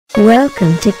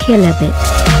Welcome to kilObit.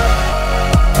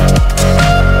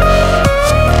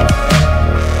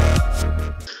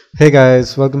 Hey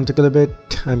guys, welcome to kilObit.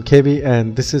 I'm KB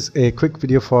and this is a quick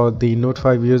video for the Note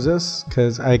 5 users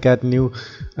because I got new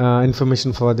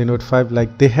information for the Note 5.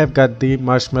 Like, they have got the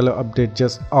Marshmallow update,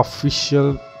 just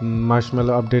official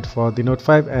Marshmallow update for the Note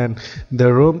 5, and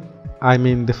the ROM,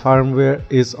 the firmware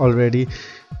is already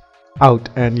out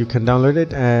and you can download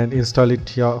it and install it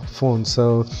to your phone.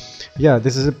 So yeah,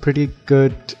 this is a pretty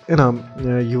good,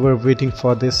 you were waiting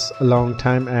for this a long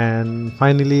time, and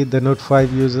finally the Note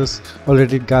 5 users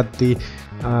already got the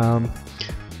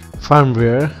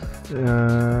firmware,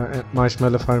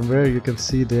 Marshmallow firmware. You can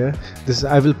see there.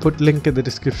 I will put link in the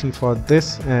description for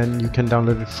this and you can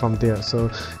download it from there.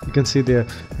 So you can see there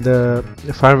the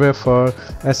firmware for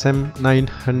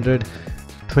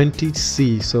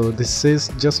SM920C. so this is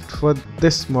just for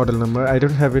this model number. I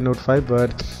don't have a Note 5,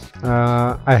 but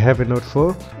I have a Note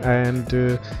 4, and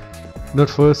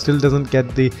Note 4 still doesn't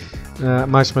get the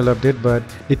Marshmallow update, but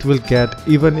it will get.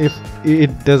 Even if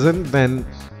it doesn't, then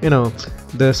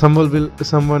someone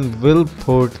will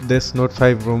port this Note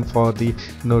 5 ROM for the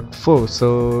Note 4.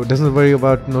 So don't worry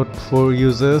about Note 4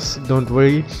 users, don't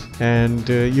worry, and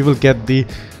you will get the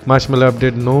Marshmallow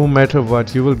update no matter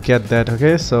what. You will get that.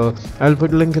 Okay, so I'll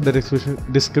put a link in the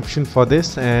description for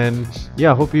this, and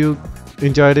yeah, hope you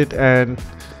enjoyed it and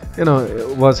it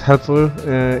was helpful.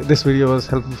 This video was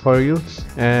helpful for you,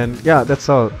 and yeah, that's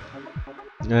all.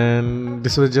 And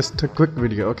this was just a quick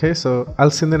video. Okay, so I'll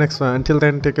see you in the next one. Until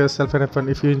then, take care of yourself and have fun.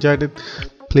 If you enjoyed it,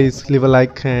 please leave a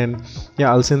like, and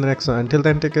yeah, I'll see you in the next one. Until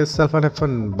then, take care of yourself and have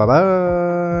fun. Bye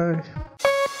bye.